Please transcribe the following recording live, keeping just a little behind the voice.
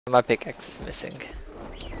My pickaxe is missing.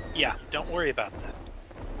 Yeah, don't worry about that.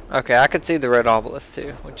 Okay, I could see the red obelisk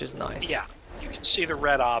too, which is nice. Yeah, you can see the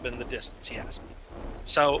red ob in the distance, yes.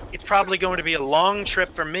 So it's probably going to be a long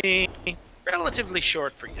trip for me, relatively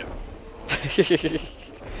short for you.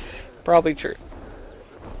 Probably true.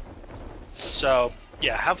 So,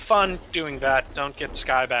 yeah, have fun doing that. Don't get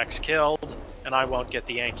Skybacks killed, and I won't get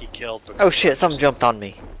the Yankee killed. Oh shit, something jumped on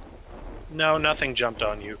me. No, nothing jumped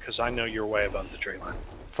on you, because I know you're way above the tree line.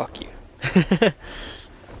 Fuck you.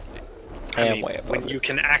 I mean, when you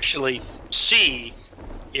can actually see,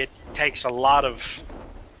 it takes a lot of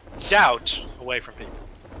doubt away from people.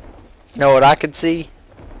 Know what I could see?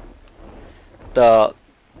 The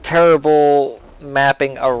terrible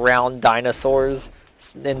mapping around dinosaurs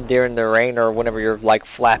during the rain or whenever you're like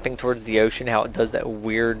flapping towards the ocean, how it does that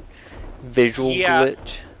weird visual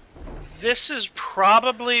glitch. This is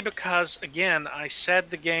probably because, again, I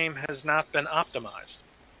said the game has not been optimized.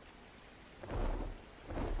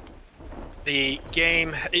 The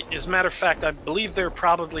game, as a matter of fact, I believe there are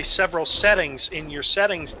probably several settings in your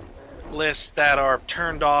settings list that are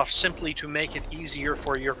turned off simply to make it easier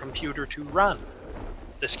for your computer to run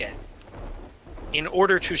this game. In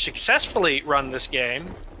order to successfully run this game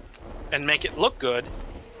and make it look good,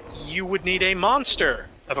 you would need a monster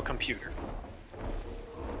of a computer.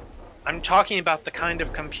 I'm talking about the kind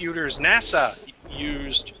of computers NASA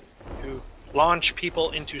used to launch people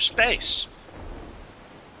into space.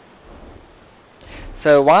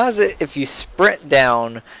 So why is it if you sprint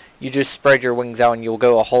down, you just spread your wings out and you'll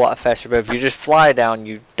go a whole lot faster, but if you just fly down,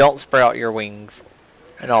 you don't spread out your wings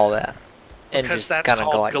and all that? And because just that's kind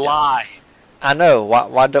of called glide. I know.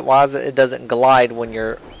 Why is it doesn't glide when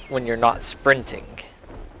you're not sprinting?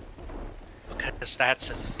 Because that's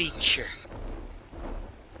a feature.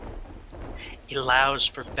 It allows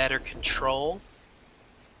for better control.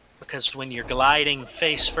 Because when you're gliding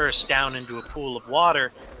face first down into a pool of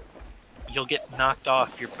water, you'll get knocked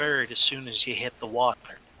off your bird as soon as you hit the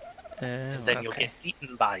water. And then you'll get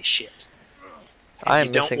eaten by shit. I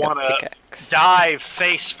am missing a pickaxe. Dive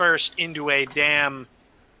face first into a damn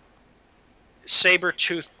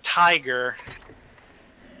saber-toothed tiger.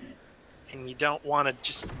 And you don't want to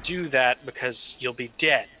just do that because you'll be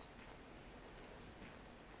dead.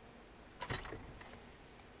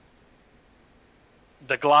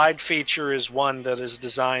 The glide feature is one that is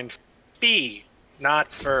designed for speed,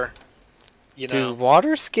 not for, you know... Do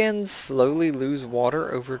water skins slowly lose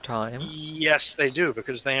water over time? Yes, they do,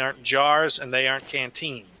 because they aren't jars and they aren't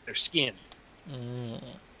canteens. They're skin.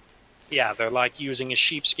 Yeah, they're like using a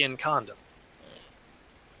sheepskin condom.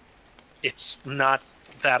 It's not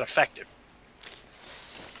that effective.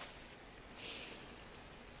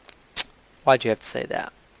 Why'd you have to say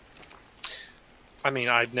that? I mean,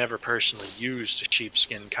 I'd never personally used a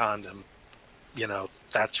sheepskin condom. You know,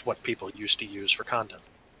 that's what people used to use for condom.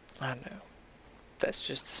 I know. That's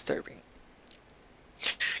just disturbing.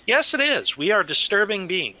 Yes, it is. We are disturbing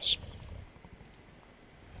beings.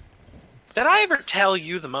 Did I ever tell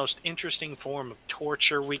you the most interesting form of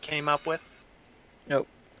torture we came up with? Nope.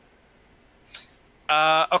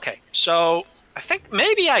 Okay, so I think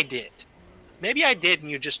maybe I did. Maybe I did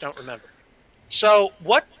and you just don't remember. So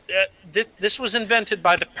what? This was invented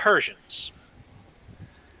by the Persians.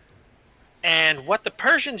 And what the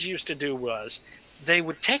Persians used to do was they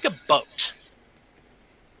would take a boat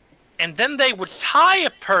and then they would tie a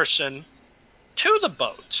person to the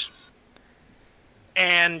boat.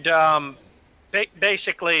 And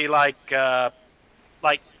basically like a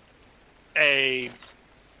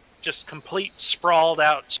just complete sprawled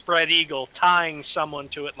out spread eagle tying someone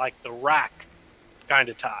to it like the rack kind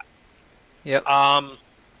of tie. Yep.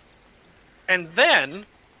 And then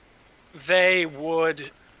they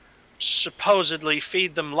would supposedly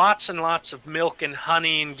feed them lots and lots of milk and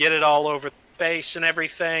honey and get it all over the face and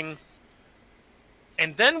everything.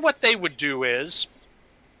 And then what they would do is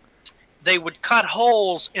they would cut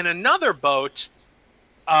holes in another boat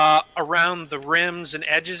around the rims and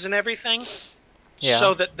edges and everything,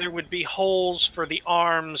 so that there would be holes for the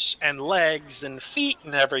arms and legs and feet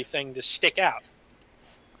and everything to stick out.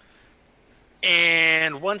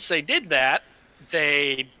 And once they did that,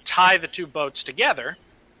 they tie the two boats together,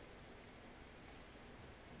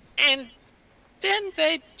 and then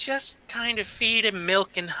they just kind of feed him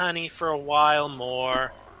milk and honey for a while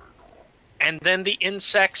more. And then the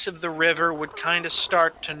insects of the river would kind of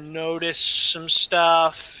start to notice some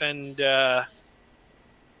stuff, and,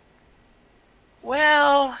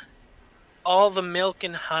 well, all the milk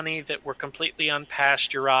and honey that were completely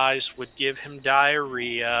unpasteurized would give him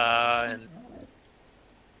diarrhea, and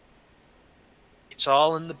it's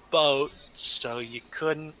all in the boat, so you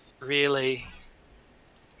couldn't really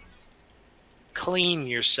clean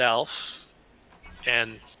yourself,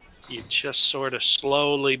 and you just sort of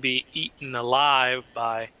slowly be eaten alive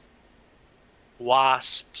by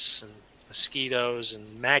wasps and mosquitoes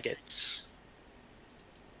and maggots.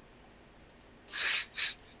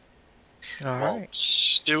 All While right.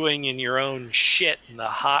 stewing in your own shit in the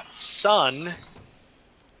hot sun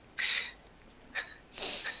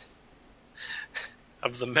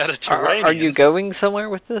of the Mediterranean. Are you going somewhere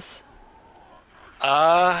with this?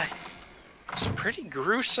 It's a pretty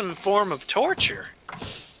gruesome form of torture.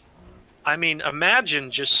 I mean,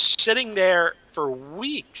 imagine just sitting there for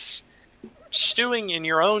weeks, stewing in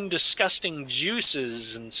your own disgusting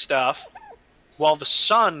juices and stuff, while the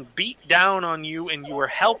sun beat down on you and you were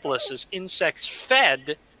helpless as insects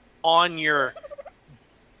fed on your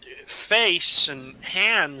face and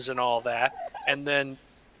hands and all that, and then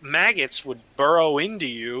maggots would burrow into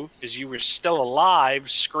you as you were still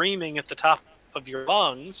alive, screaming at the top of your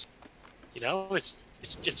lungs. You know, it's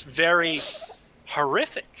just very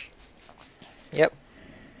horrific. Yep.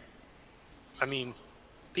 I mean,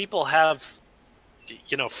 people have,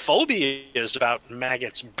 you know, phobias about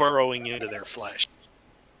maggots burrowing into their flesh.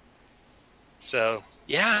 So,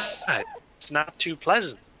 yeah, it's not too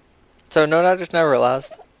pleasant. So, no, I just now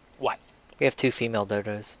realized. What? We have 2 female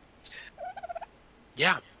dodos.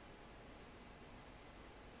 Yeah.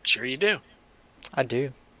 Sure you do. I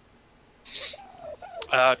do.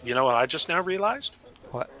 You know what I just now realized?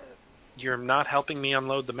 What? You're not helping me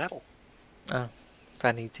unload the metal. Oh, if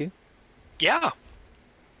I need to. Yeah.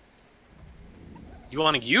 You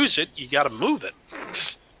want to use it, you got to move it.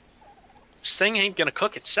 This thing ain't going to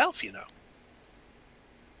cook itself, you know.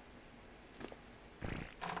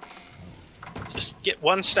 Just get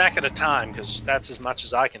one stack at a time, because that's as much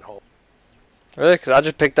as I can hold. Really? Because I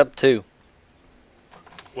just picked up 2.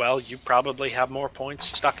 Well, you probably have more points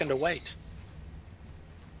stuck into weight.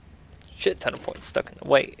 Shit ton of points stuck in the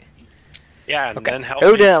weight. Yeah, and Okay. then help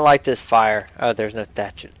Who me. didn't like this fire? Oh, there's no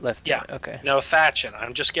thatch left. Yeah. In it. Okay. No thatching.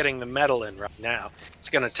 I'm just getting the metal in right now. It's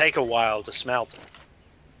going to take a while to smelt it.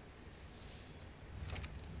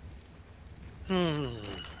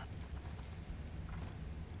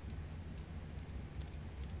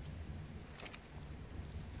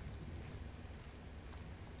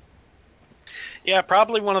 Yeah,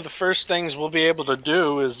 probably one of the first things we'll be able to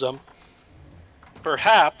do is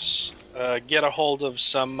perhaps get a hold of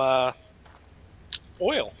some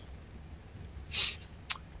oil.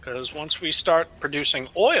 Because once we start producing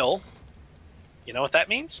oil, you know what that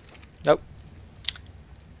means? Nope.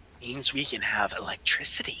 Means we can have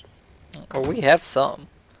electricity. Well, we have some.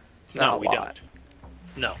 No, Not a we lot. don't.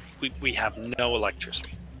 No, we have no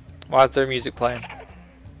electricity. Why is there music playing?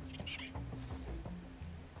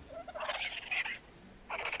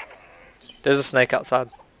 There's a snake outside.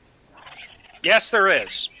 Yes, there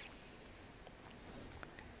is.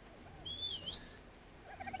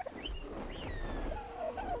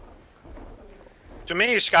 To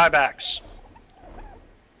me, skybacks.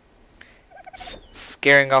 It's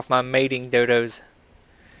scaring off my mating dodos.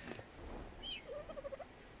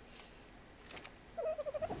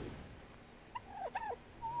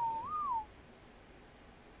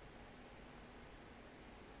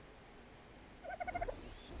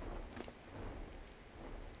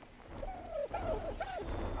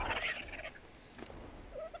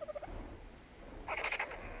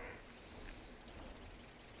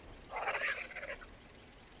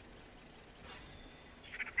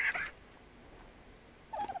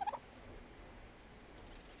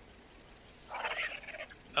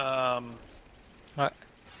 What?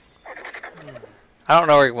 I don't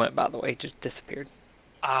know where he went, by the way. He just disappeared.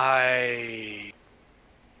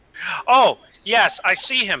 Oh, yes, I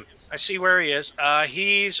see him. I see where he is.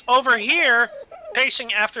 He's over here,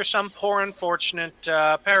 chasing after some poor unfortunate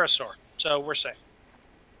parasaur. So we're safe.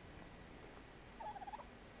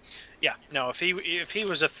 Yeah, no, if he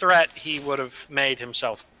was a threat, he would have made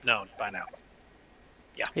himself known by now.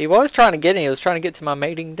 Yeah. He was trying to get in. He was trying to get to my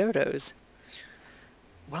mating dodos.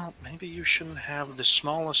 Well, maybe you shouldn't have the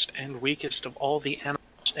smallest and weakest of all the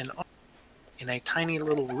animals in a tiny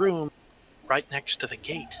little room right next to the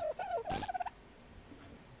gate.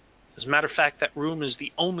 As a matter of fact, that room is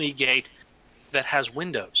the only gate that has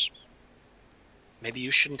windows. Maybe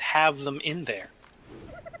you shouldn't have them in there,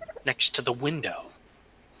 next to the window.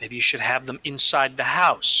 Maybe you should have them inside the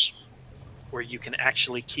house, where you can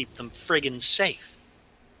actually keep them friggin' safe.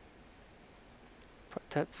 But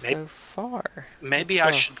that's so far. Maybe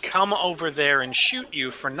I should come over there and shoot you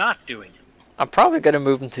for not doing it. I'm probably going to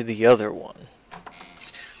move them to the other one.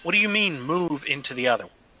 What do you mean, move into the other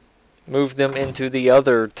one? Move them into the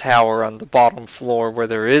other tower on the bottom floor where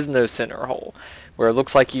there is no center hole. where it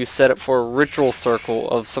looks like you set up for a ritual circle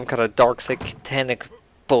of some kind of dark satanic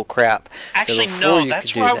bull crap. Actually, no,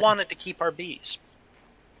 that's where I wanted to keep our bees.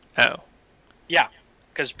 Oh. Yeah,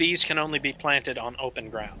 because bees can only be planted on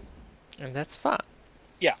open ground. And that's fine.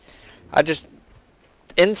 Yeah.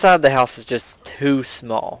 Inside the house is just too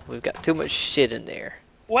small. We've got too much shit in there.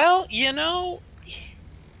 Well, you know,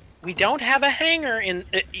 we don't have a hangar in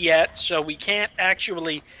it yet, so we can't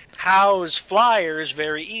actually house flyers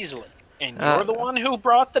very easily. And you're the one who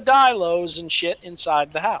brought the dilos and shit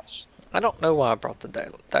inside the house. I don't know why I brought the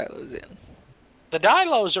dilos in. The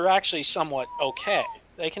dilos are actually somewhat okay.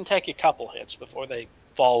 They can take a couple hits before they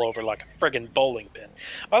fall over like a friggin' bowling pin.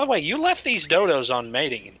 By the way, you left these dodos on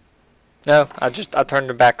mating. No, I turned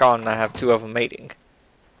them back on and I have 2 of them mating.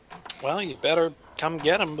 Well, you better come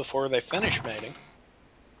get them before they finish mating.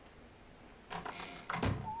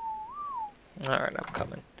 Alright, I'm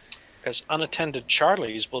coming. Because unattended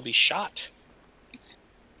Charlies will be shot.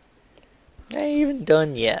 They ain't even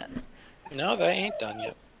done yet. No, they ain't done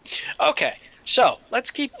yet. Okay, so let's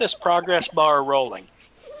keep this progress bar rolling.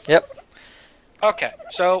 Yep. Okay,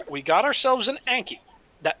 so we got ourselves an Anki.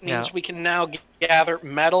 That means we can now gather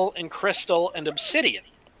metal and crystal and obsidian.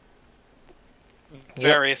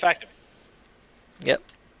 Very effective. Yep.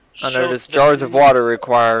 I noticed jars of water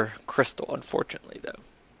require crystal, unfortunately, though.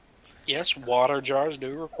 Yes, water jars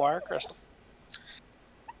do require crystal.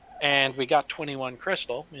 And we got 21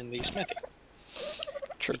 crystal in the smithy.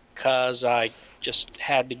 True. Because I just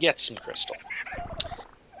had to get some crystal.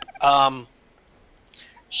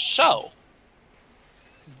 So,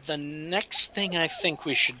 the next thing I think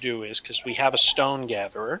we should do is, because we have a stone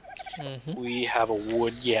gatherer, we have a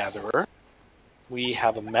wood gatherer, we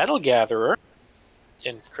have a metal gatherer,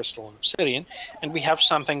 in crystal and obsidian, and we have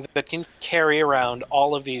something that can carry around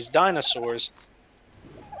all of these dinosaurs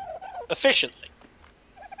efficiently.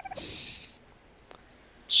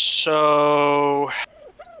 So...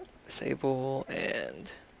 disable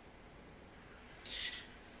and...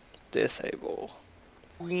 disable.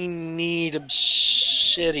 We need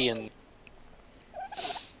obsidian.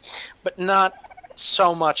 But not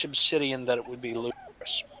so much obsidian that it would be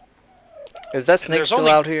ludicrous. Is that snake still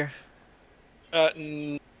out here?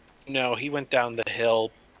 No, he went down the hill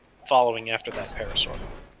following after that parasaur.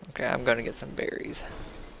 Okay, I'm gonna get some berries.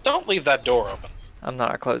 Don't leave that door open. I'm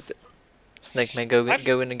not, I closed it. Snake may go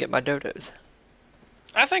in and get my dodos.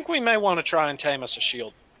 I think we may want to try and tame us a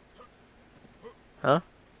shield. Huh?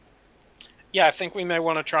 Yeah, I think we may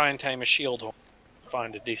want to try and tame a shield horn.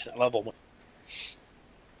 Find a decent level one.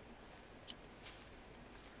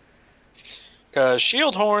 Because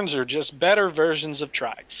shield horns are just better versions of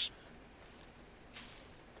trikes.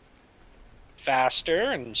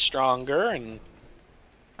 Faster and stronger and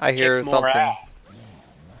I hear something. Ass.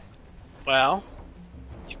 Well,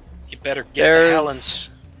 you better get the hell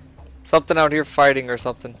inside. Something out here fighting or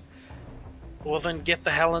something. Well, then get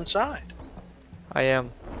the hell inside. I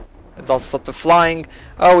am. There's also something flying.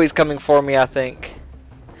 Oh, he's coming for me, I think.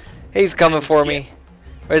 He's coming for me.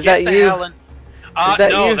 Or is that you? Is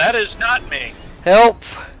that no, you? that is not me. Help!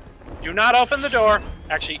 Do not open the door.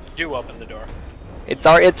 Actually, do open the door.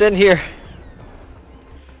 It's in here.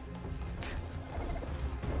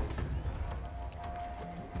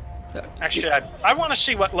 Actually, I want to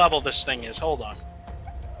see what level this thing is. Hold on.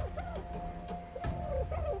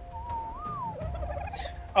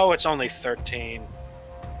 Oh, it's only 13.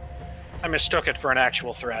 I mistook it for an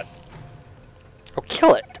actual threat. Or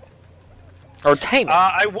kill it. Or tame it.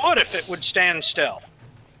 I would if it would stand still.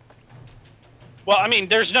 Well, I mean,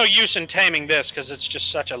 there's no use in taming this because it's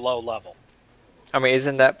just such a low level. I mean,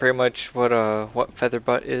 isn't that pretty much what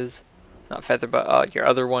Featherbutt is? Not Featherbutt, your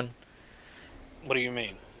other one. What do you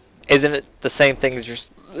mean? Isn't it the same thing as your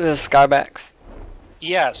Skybacks?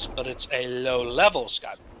 Yes, but it's a low-level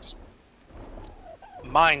Skybacks.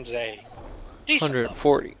 Mine's a decent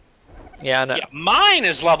 140. Level. Yeah, I know. Yeah, mine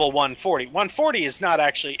is level 140. 140 is not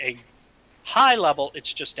actually a high level,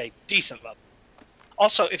 it's just a decent level.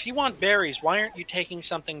 Also, if you want berries, why aren't you taking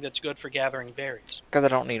something that's good for gathering berries? Because I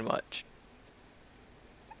don't need much.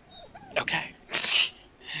 Okay.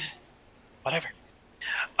 Whatever.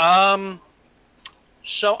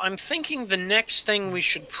 So I'm thinking the next thing we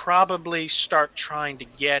should probably start trying to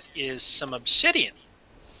get is some obsidian.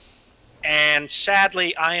 And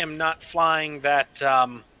sadly, I am not flying that.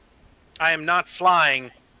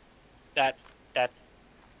 That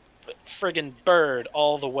friggin' bird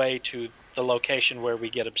all the way to the location where we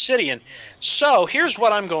get obsidian. So here's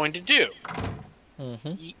what I'm going to do.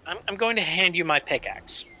 I'm going to hand you my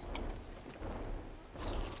pickaxe.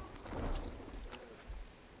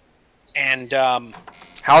 And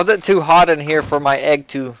how is it too hot in here for my egg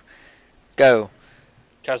to go?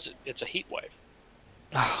 because it's a heat wave.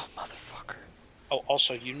 Oh, motherfucker. Oh,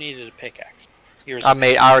 also, you needed a pickaxe.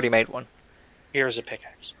 I already made one. Here's a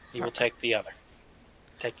pickaxe. You will take the other.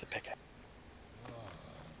 Take the pickaxe.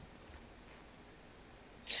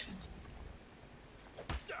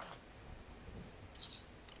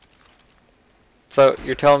 So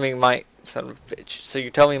you're telling me my son of a bitch. So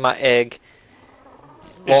you're telling me my egg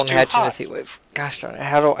won't hatch in this heat wave? Gosh darn it!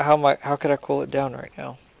 How could I cool it down right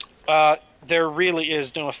now? There really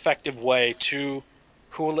is no effective way to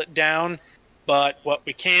cool it down, but what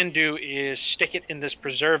we can do is stick it in this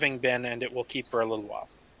preserving bin, and it will keep for a little while.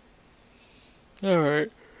 All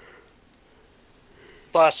right.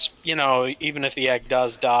 Plus, you know, even if the egg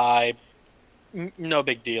does die, no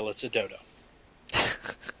big deal. It's a dodo.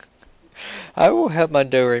 I will have my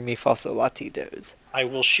do re mi fa sol la ti dos. I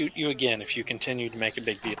will shoot you again if you continue to make a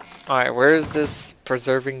big deal. Alright, where is this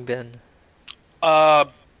preserving bin?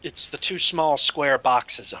 It's the 2 small square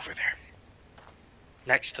boxes over there.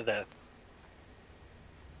 Next to the...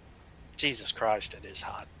 Jesus Christ, it is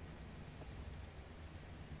hot.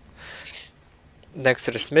 Next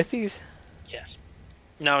to the smithies? Yes.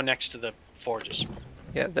 No, next to the forges.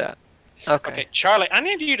 Yeah, that. Okay. Okay, Charlie, I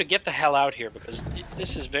need you to get the hell out here because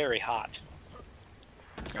this is very hot.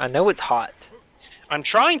 I know it's hot. I'm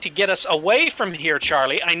trying to get us away from here,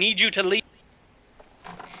 Charlie. I need you to leave.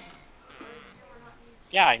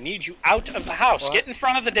 Yeah, I need you out of the house. What? Get in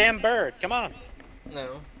front of the damn bird. Come on.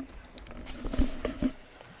 No. I'm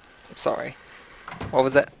sorry. What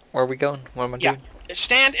was that? Where are we going? What am I doing?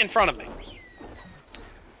 Stand in front of me.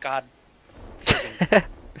 God.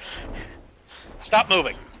 Stop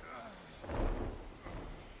moving.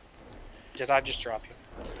 Did I just drop you?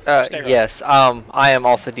 Yes. I am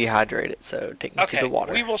also dehydrated, so take me to the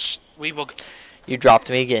water. We will. You dropped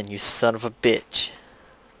me again, you son of a bitch.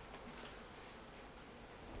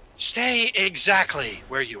 Stay exactly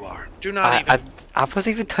where you are. Do not even. I wasn't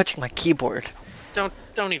even touching my keyboard.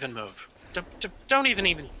 Don't even move. Don't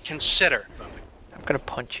even consider moving. I'm gonna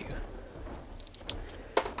punch you.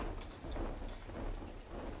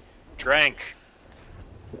 Drink.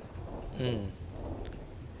 Hmm.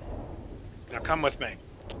 Now come with me.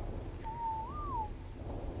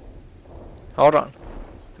 Hold on.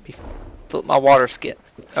 Let me fill up my water skin.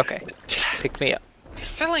 Okay. Pick me up.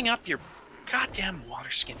 Filling up your goddamn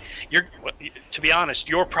water skin. To be honest,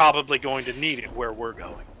 you're probably going to need it where we're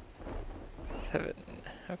going. 7.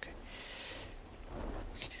 Okay.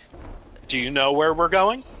 Do you know where we're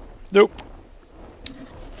going? Nope.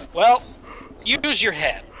 Well, use your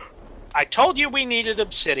head. I told you we needed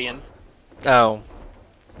obsidian. Oh.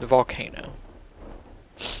 The volcano.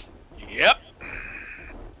 Yep.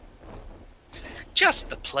 Just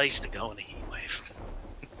the place to go in a heat wave.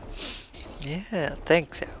 Yeah,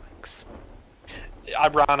 thanks, Alex.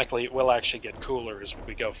 Ironically, it will actually get cooler as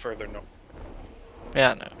we go further north.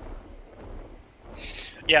 Yeah, I know.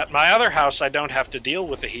 Yeah, at my other house, I don't have to deal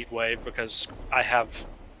with the heat wave because I have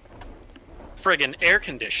friggin' air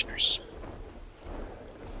conditioners.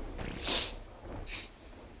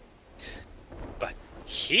 But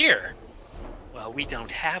here, well, we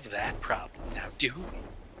don't have that problem now, do we?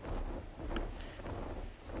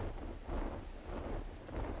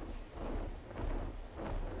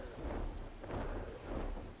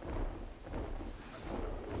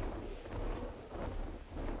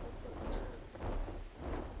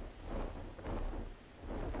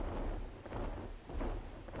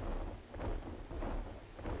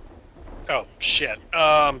 Oh, shit.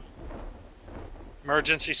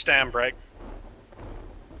 Emergency stand brake.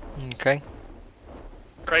 Okay.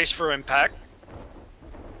 Brace for impact.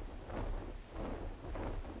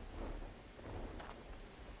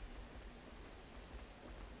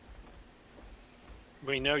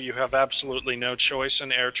 We know you have absolutely no choice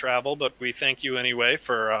in air travel, but we thank you anyway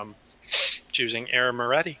for choosing Air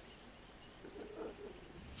Moretti.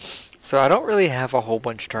 So I don't really have a whole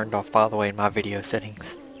bunch turned off, by the way, in my video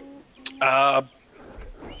settings.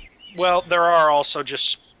 Well, there are also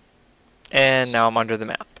just... And now I'm under the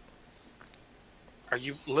map. Are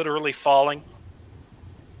you literally falling?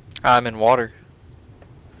 I'm in water.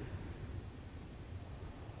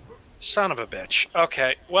 Son of a bitch.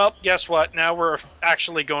 Okay, well, guess what? Now we're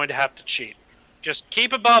actually going to have to cheat. Just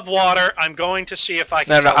keep above water. I'm going to see if I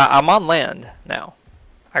can... No, I'm on land now.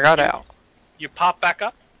 I got out. You pop back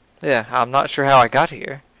up? Yeah, I'm not sure how I got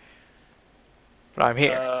here. But I'm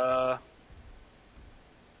here.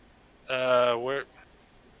 Where?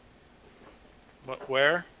 What?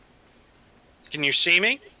 Where? Can you see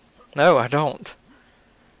me? No, I don't.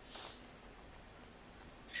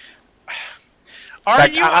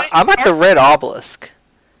 I'm at the red obelisk.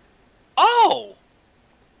 Oh!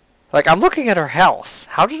 Like, I'm looking at her house.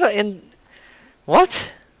 How did I end...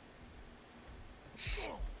 What?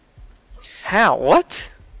 How?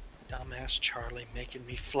 What? Dumbass Charlie making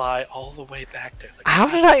me fly all the way back to the... How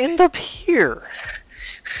did I end up here?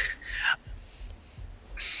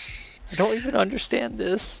 I don't even understand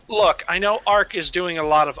this. Look, I know Ark is doing a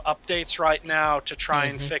lot of updates right now to try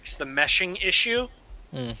and fix the meshing issue.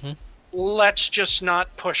 Let's just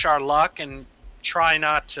not push our luck and try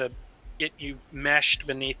not to get you meshed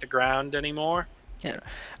beneath the ground anymore. Yeah.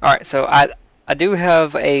 Alright, so I do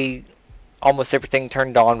have almost everything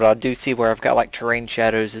turned on, but I do see where I've got like terrain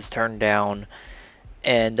shadows is turned down,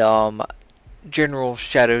 and general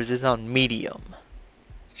shadows is on medium.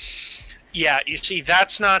 Yeah, you see,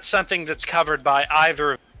 that's not something that's covered by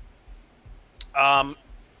either.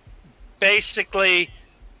 Basically,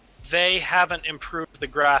 they haven't improved the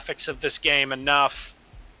graphics of this game enough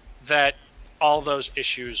that all those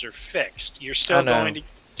issues are fixed. You're still going to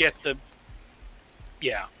get the...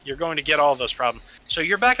 Yeah, you're going to get all those problems. So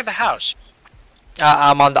you're back at the house.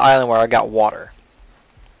 I'm on the island where I got water.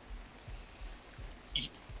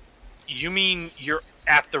 You mean you're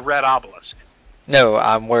at the red obelisk? No,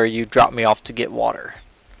 I'm where you dropped me off to get water.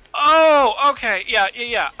 Oh, okay.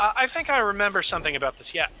 Yeah. I think I remember something about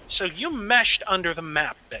this. Yeah. So you meshed under the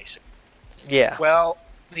map, basically. Yeah. Well,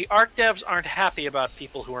 the Ark devs aren't happy about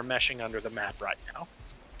people who are meshing under the map right now.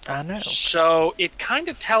 I know. So it kind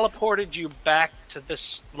of teleported you back to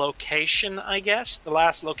this location, I guess. The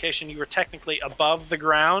last location you were technically above the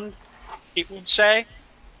ground, it would say.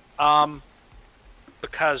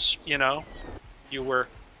 Because, you know, you were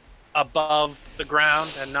above the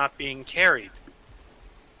ground and not being carried.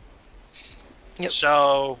 Yep.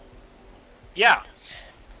 So, yeah,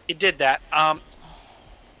 it did that.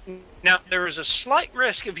 Now, there is a slight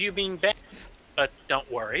risk of you being banned, but don't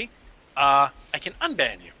worry. I can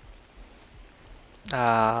unban you.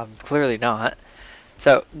 Clearly not.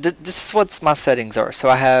 So, this is what my settings are. So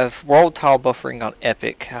I have world tile buffering on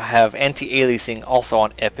epic. I have anti-aliasing also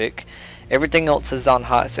on epic. Everything else is on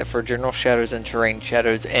high except for general shadows and terrain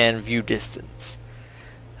shadows and view distance.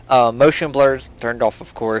 Motion blurs turned off,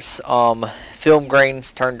 of course. Film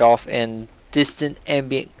grains turned off, and distant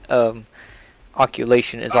ambient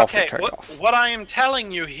occultation is also turned off. What I am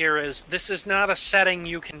telling you here is this is not a setting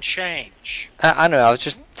you can change. I know. I was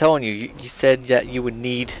just telling you. You said that you would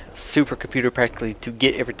need a supercomputer practically to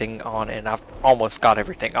get everything on, and I've almost got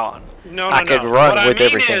everything on. No. I could run with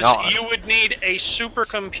everything on. You would need a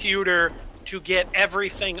supercomputer to get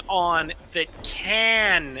everything on that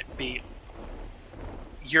can be.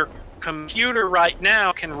 Your computer right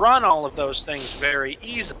now can run all of those things very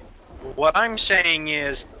easily. What I'm saying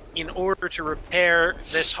is, in order to repair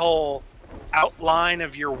this whole outline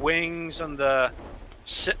of your wings on the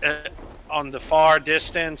far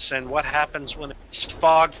distance, and what happens when it's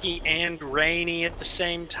foggy and rainy at the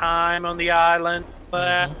same time on the island,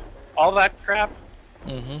 all that crap,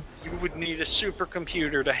 you would need a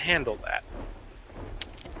supercomputer to handle that.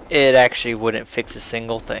 It actually wouldn't fix a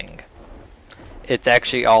single thing. It's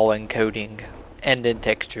actually all encoding and in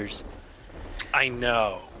textures. I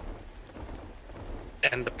know.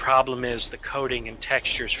 And the problem is the coding and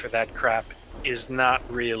textures for that crap is not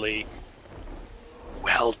really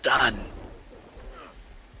well done.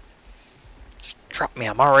 Just drop me.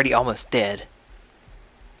 I'm already almost dead.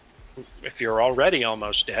 If you're already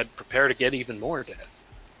almost dead, prepare to get even more dead.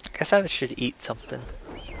 I guess I should eat something.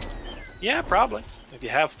 Yeah, probably. If you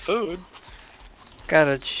have food. Got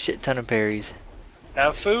a shit ton of berries.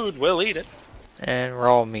 Have food, we'll eat it. And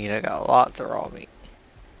raw meat. I got lots of raw meat.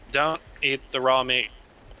 Don't eat the raw meat.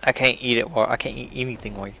 I can't eat it while I can't eat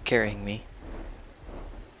anything while you're carrying me.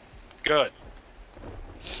 Good.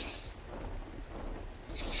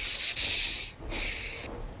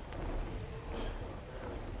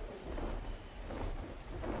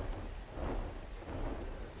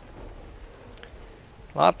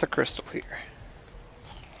 Lots of crystal here.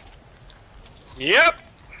 Yep.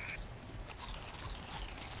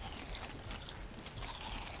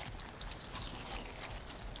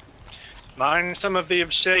 Mine some of the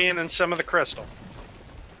obsidian and some of the crystal.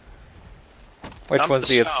 Which one's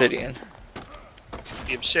the obsidian?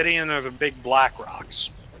 The obsidian are the big black rocks.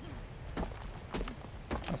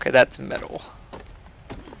 Okay, that's metal.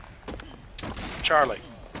 Charlie.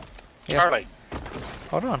 Yep. Charlie.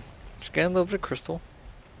 Hold on. Just getting a little bit of crystal.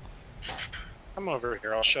 Come over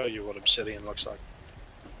here. I'll show you what obsidian looks like.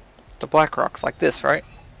 The black rocks like this, right?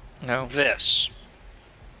 No. This.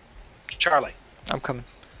 Charlie. I'm coming.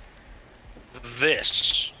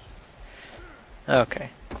 This. Okay.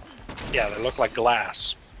 Yeah, they look like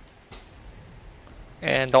glass.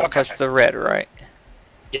 And don't touch the red, right?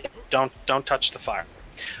 Yeah, don't touch the fire.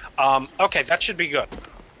 Okay, that should be good.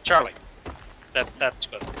 Charlie, that's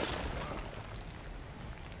good.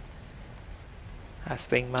 I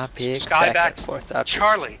swing my pig back and Skyback's... forth up.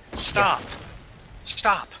 Charlie, stop.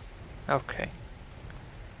 Stop. Okay.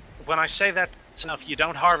 When I say that's enough, you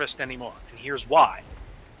don't harvest anymore, and here's why.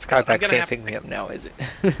 Skyback can't pick me up now, is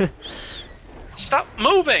it? Stop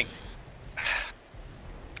moving!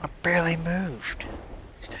 I barely moved.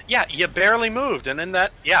 Yeah, you barely moved, and in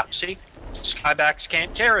that... Yeah, see? Skybacks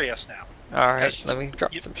can't carry us now. Alright, let me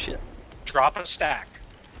drop some shit. Drop a stack.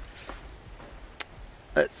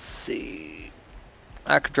 Let's see.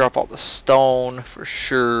 I could drop all the stone for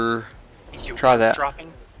sure. Try that.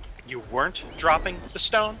 You weren't dropping the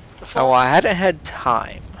stone before? Oh, I hadn't had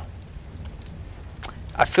time.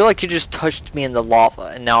 I feel like you just touched me in the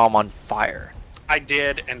lava and now I'm on fire. I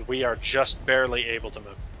did, and we are just barely able to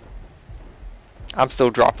move. I'm still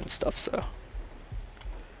dropping stuff, so.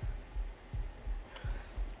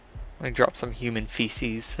 Let me drop some human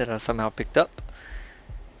feces that I somehow picked up.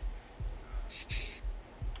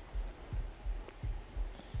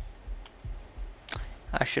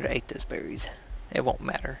 I should have ate those berries. It won't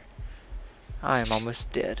matter. I am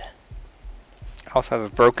almost dead. I also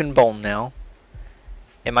have a broken bone now.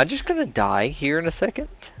 Am I just gonna die here in a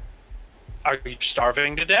second? Are you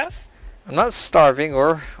starving to death? I'm not starving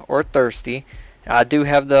or thirsty. I do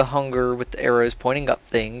have the hunger with the arrows pointing up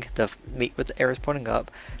thing. The meat with the arrows pointing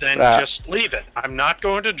up. Then just leave it. I'm not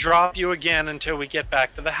going to drop you again until we get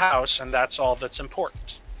back to the house, and that's all that's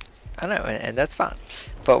important. I know, and that's fine.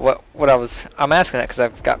 But I'm asking that because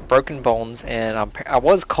I've got broken bones, and I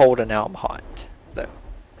was cold, and now I'm hot, though,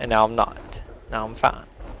 and now I'm not. Now I'm fine.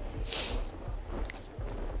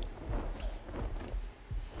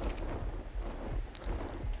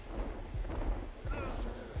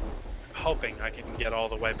 Hoping I can get all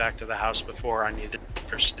the way back to the house before I need it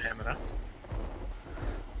for stamina.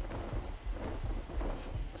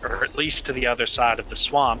 Or at least to the other side of the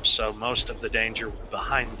swamp, so most of the danger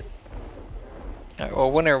behind it. Alright,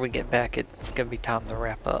 well, whenever we get back, it's going to be time to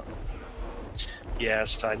wrap up.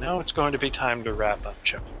 Yes, I know it's going to be time to wrap up,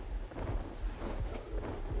 Chip.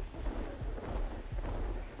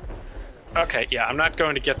 Okay, yeah, I'm not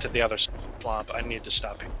going to get to the other swamp. I need to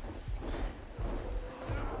stop here.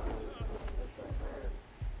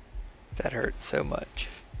 That hurts so much.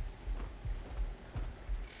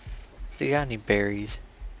 Do you got any berries?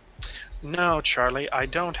 No, Charlie, I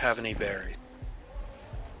don't have any berries.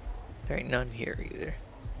 There ain't none here either.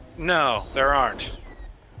 No, there aren't.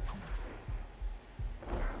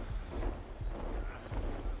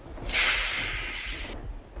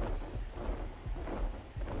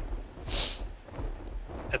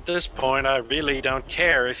 At this point, I really don't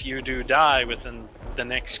care if you do die within the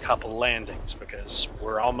next couple landings, because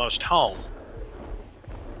we're almost home.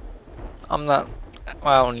 I'm not...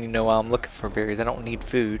 I don't even know why I'm looking for berries. I don't need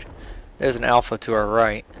food. There's an alpha to our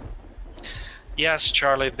right. Yes,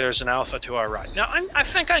 Charlie, there's an alpha to our right. Now, I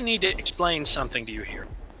think I need to explain something to you here.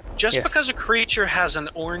 Just because a creature has an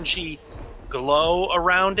orangey glow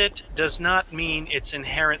around it does not mean it's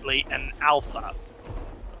inherently an alpha.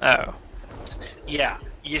 Oh. Yeah.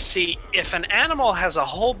 You see, if an animal has a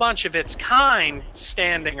whole bunch of its kind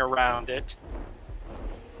standing around it,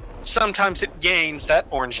 sometimes it gains that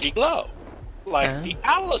orangey glow. Like the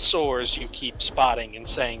allosaurs you keep spotting and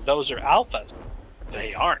saying those are alphas.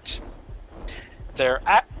 They aren't.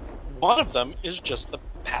 One of them is just the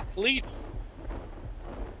pack leader.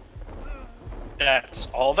 That's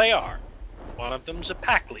all they are. One of them's a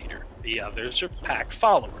pack leader. The others are pack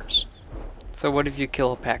followers. So what if you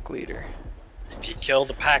kill a pack leader? If you kill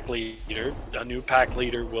the pack leader, a new pack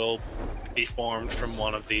leader will be formed from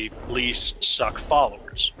one of the least suck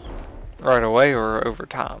followers. Right away or over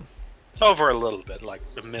time? Over a little bit, like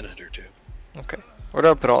a minute or two. Okay. Where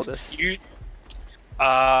do I put all this? You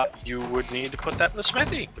would need to put that in the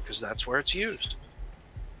smithy, because that's where it's used.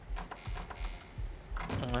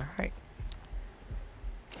 Alright.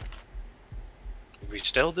 We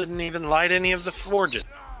still didn't even light any of the forges.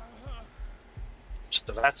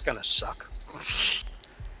 So that's gonna suck.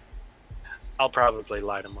 I'll probably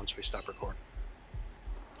light them once we stop recording.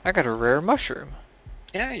 I got a rare mushroom.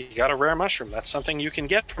 Yeah, you got a rare mushroom. That's something you can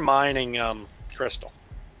get from mining crystal.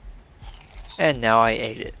 And now I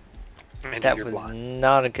ate it. And that was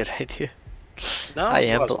not a good idea. No, I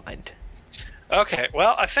am blind. Okay,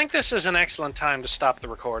 well, I think this is an excellent time to stop the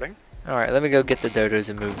recording. Alright, let me go get the dodos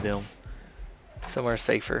and move them somewhere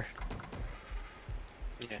safer.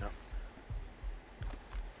 Yeah.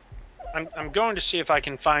 I'm going to see if I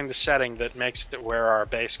can find the setting that makes it where our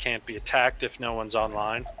base can't be attacked if no one's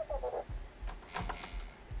online.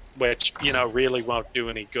 which, you know, really won't do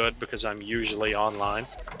any good because I'm usually online.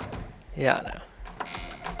 Yeah, I know.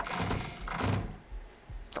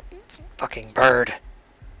 Fucking bird.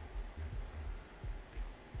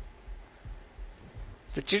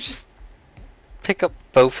 Did you just pick up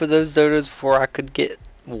both of those dodos before I could get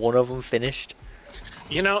one of them finished?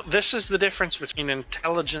 You know, this is the difference between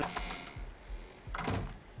intelligent...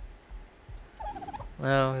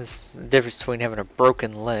 Well, it's the difference between having a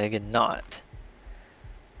broken leg and not.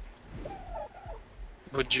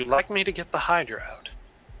 Would you like me to get the Hydra out?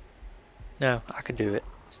 No, I could do it.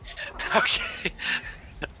 Okay.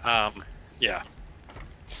 Yeah.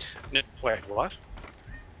 Wait, what?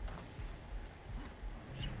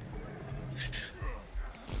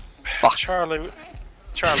 Fuck. Charlie,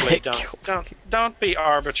 don't be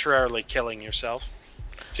arbitrarily killing yourself.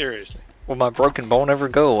 Seriously. Will my broken bone ever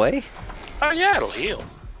go away? Oh yeah, it'll heal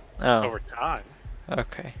Oh, over time.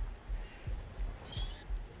 okay.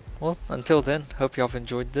 Well, until then, hope y'all have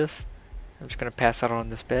enjoyed this. I'm just gonna pass out on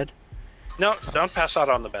this bed. No, don't pass out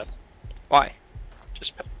on the bed. Why?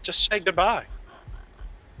 Just say goodbye.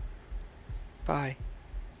 Bye.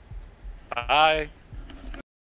 Bye.